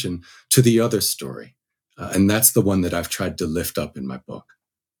attention to the other story. And that's the one that I've tried to lift up in my book.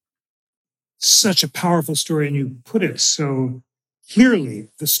 Such a powerful story, and you put it so clearly,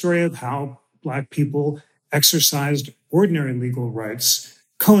 the story of how Black people exercised ordinary legal rights,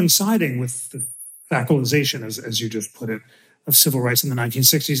 coinciding with the sacralization, as you just put it, of civil rights in the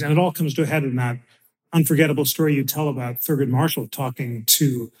 1960s. And it all comes to a head in that unforgettable story you tell about Thurgood Marshall talking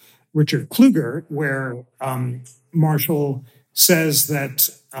to Richard Kluger, where Marshall says that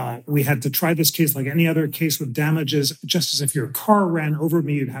we had to try this case like any other case with damages, just as if your car ran over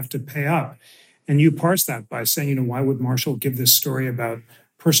me, you'd have to pay up. And you parse that by saying, why would Marshall give this story about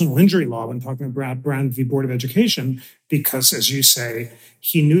personal injury law when talking about Brown v. Board of Education? Because, as you say,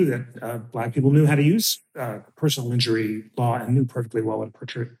 he knew that Black people knew how to use personal injury law and knew perfectly well what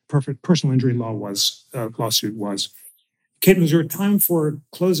a perfect personal injury law lawsuit was. Kate Masur, time for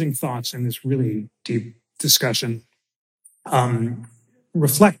closing thoughts in this really deep discussion.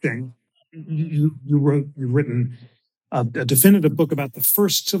 Reflecting, you've written a definitive book about the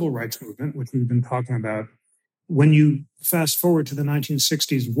first civil rights movement, which we've been talking about. When you fast forward to the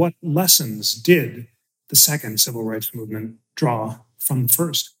 1960s, what lessons did the second civil rights movement draw from the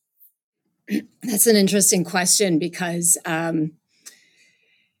first? That's an interesting question because, I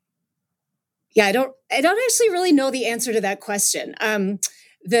don't actually really know the answer to that question.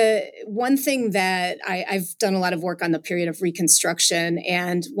 The one thing that I've done a lot of work on the period of Reconstruction,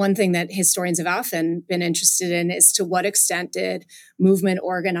 and one thing that historians have often been interested in is to what extent did movement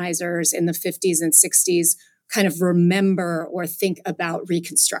organizers in the 50s and 60s kind of remember or think about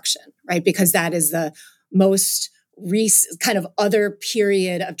Reconstruction, right? Because that is the most kind of other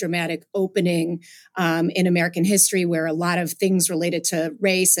period of dramatic opening in American history, where a lot of things related to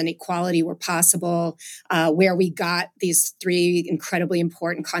race and equality were possible, where we got these three incredibly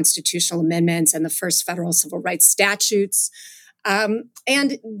important constitutional amendments and the first federal civil rights statutes. And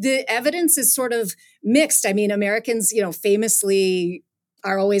the evidence is sort of mixed. I mean, Americans, famously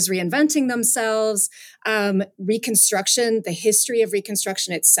are always reinventing themselves. Reconstruction, the history of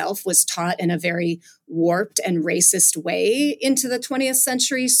Reconstruction itself was taught in a very warped and racist way into the 20th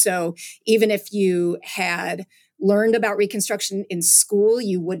century. So even if you had learned about Reconstruction in school,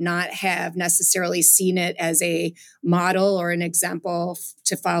 you would not have necessarily seen it as a model or an example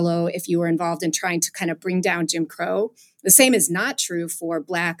to follow if you were involved in trying to kind of bring down Jim Crow. The same is not true for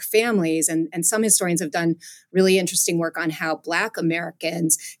Black families. And some historians have done really interesting work on how Black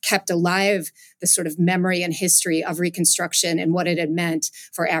Americans kept alive the sort of memory and history of Reconstruction and what it had meant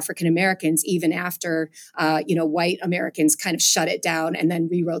for African Americans, even after, white Americans kind of shut it down and then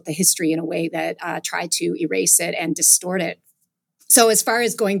rewrote the history in a way that tried to erase it and distort it. So as far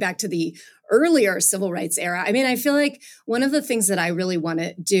as going back to the earlier civil rights era, I mean, I feel like one of the things that I really want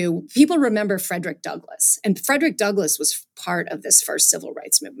to do, people remember Frederick Douglass, and Frederick Douglass was part of this first civil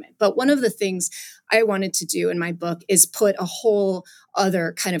rights movement. But one of the things I wanted to do in my book is put a whole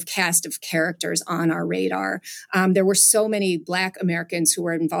other kind of cast of characters on our radar. There were so many Black Americans who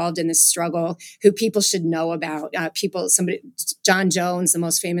were involved in this struggle who people should know about. John Jones, the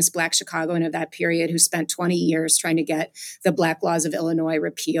most famous Black Chicagoan of that period, who spent 20 years trying to get the Black laws of Illinois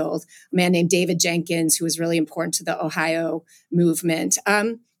repealed. A man named David Jenkins, who was really important to the Ohio movement.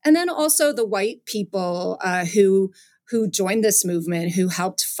 And then also the white people who joined this movement, who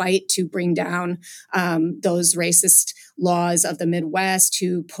helped fight to bring down those racist laws of the Midwest,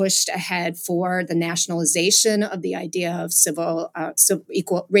 who pushed ahead for the nationalization of the idea of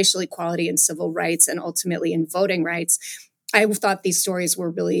racial equality and civil rights, and ultimately in voting rights. I thought these stories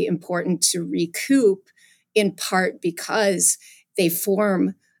were really important to recoup, in part because they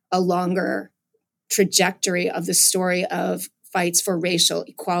form a longer trajectory of the story of fights for racial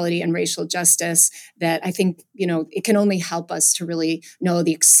equality and racial justice that I think, it can only help us to really know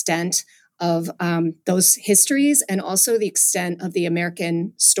the extent of those histories, and also the extent of the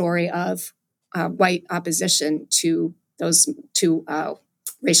American story of white opposition to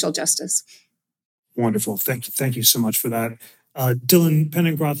racial justice. Wonderful. Thank you so much for that. Dylan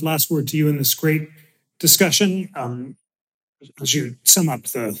Penningroth, last word to you in this great discussion. As you sum up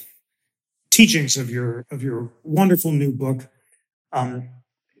the teachings of your wonderful new book,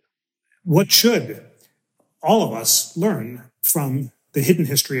 what should all of us learn from the hidden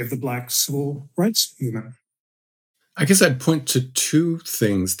history of the Black civil rights movement? I guess I'd point to two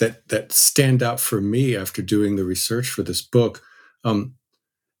things that stand out for me after doing the research for this book.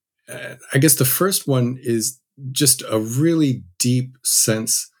 I guess the first one is just a really deep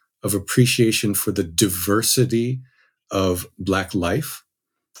sense of appreciation for the diversity of Black life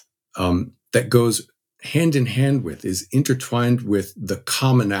that goes hand in hand with, is intertwined with the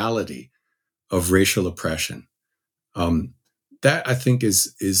commonality of racial oppression. That I think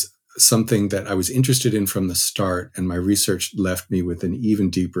is something that I was interested in from the start, and my research left me with an even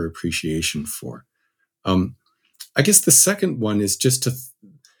deeper appreciation for. I guess the second one is just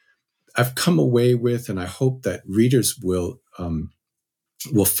I've come away with, and I hope that readers will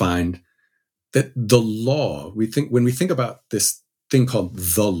find that the law, when we think about this thing called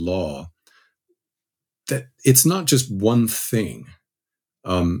the law, that it's not just one thing.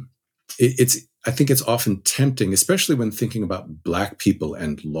 I think it's often tempting, especially when thinking about Black people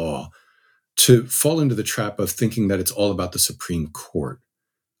and law, to fall into the trap of thinking that it's all about the Supreme Court.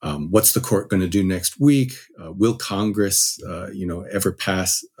 What's the court going to do next week? Will Congress, ever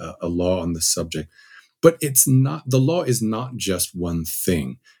pass a law on the subject? But it's not. The law is not just one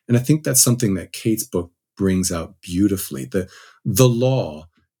thing, and I think that's something that Kate's book brings out beautifully. The law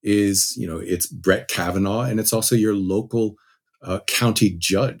is, it's Brett Kavanaugh, and it's also your local county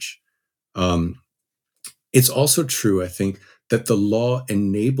judge. It's also true, I think, that the law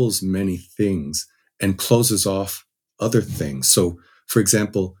enables many things and closes off other things. So, for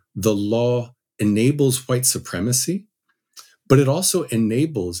example, the law enables white supremacy, but it also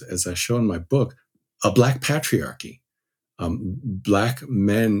enables, as I show in my book, a Black patriarchy. Black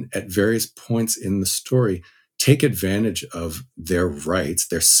men at various points in the story take advantage of their rights,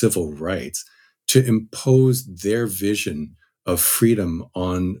 their civil rights, to impose their vision of freedom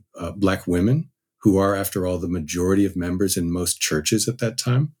on Black women, who are, after all, the majority of members in most churches at that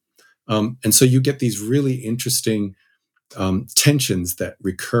time. And so you get these really interesting tensions that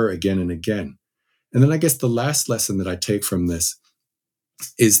recur again and again. And then I guess the last lesson that I take from this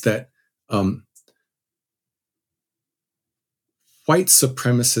is that white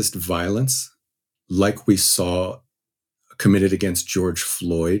supremacist violence, like we saw committed against George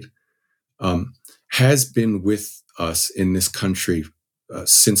Floyd, has been with us in this country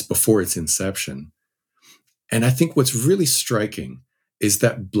since before its inception. And I think what's really striking is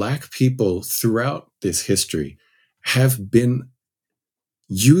that Black people throughout this history have been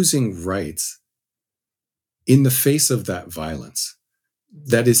using rights in the face of that violence.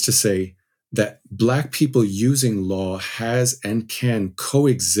 That is to say, that Black people using law has and can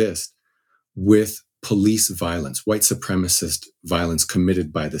coexist with police violence, white supremacist violence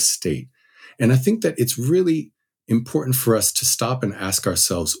committed by the state. And I think that it's really important for us to stop and ask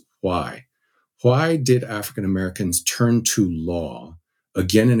ourselves why. Why did African Americans turn to law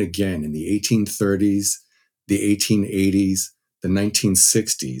again and again in the 1830s, the 1880s, the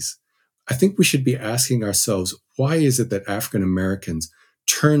 1960s? I think we should be asking ourselves, why is it that African Americans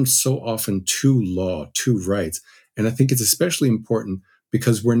turn so often to law, to rights? And I think it's especially important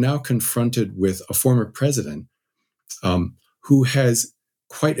because we're now confronted with a former president who has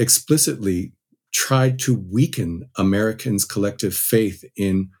quite explicitly tried to weaken Americans' collective faith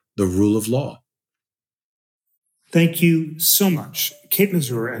in the rule of law. Thank you so much, Kate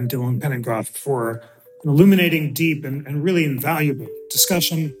Masur and Dylan Penningroth, for an illuminating, deep, and really invaluable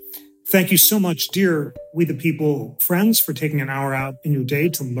discussion. Thank you so much, dear We the People friends, for taking an hour out in your day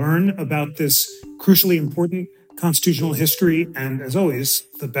to learn about this crucially important constitutional history. And as always,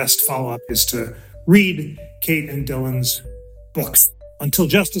 the best follow-up is to read Kate and Dylan's books. Until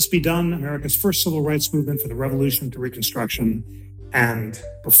Justice Be Done, America's First Civil Rights Movement for the Revolution to Reconstruction, and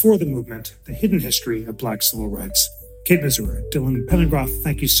Before the Movement, The Hidden History of Black Civil Rights. Kate Missouri, Dylan Penningroth,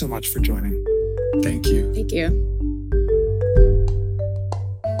 thank you so much for joining. Thank you. Thank you.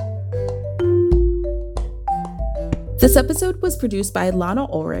 This episode was produced by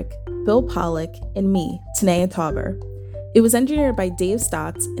Lana Ulrich, Bill Pollock, and me, Tanea Tauber. It was engineered by Dave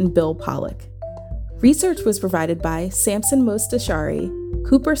Stotts and Bill Pollock. Research was provided by Samson Mostashari,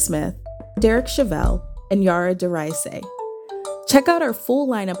 Cooper Smith, Derek Chevelle, and Yara DeRice. Check out our full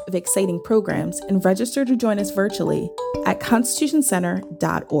lineup of exciting programs and register to join us virtually at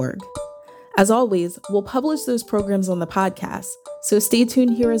constitutioncenter.org. As always, we'll publish those programs on the podcast, so stay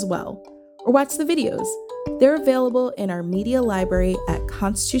tuned here as well, or watch the videos. They're available in our media library at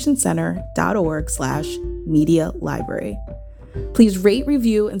constitutioncenter.org/media library. Please rate,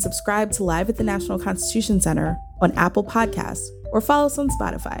 review, and subscribe to Live at the National Constitution Center on Apple Podcasts or follow us on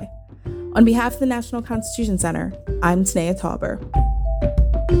Spotify. On behalf of the National Constitution Center, I'm Tanea Tauber.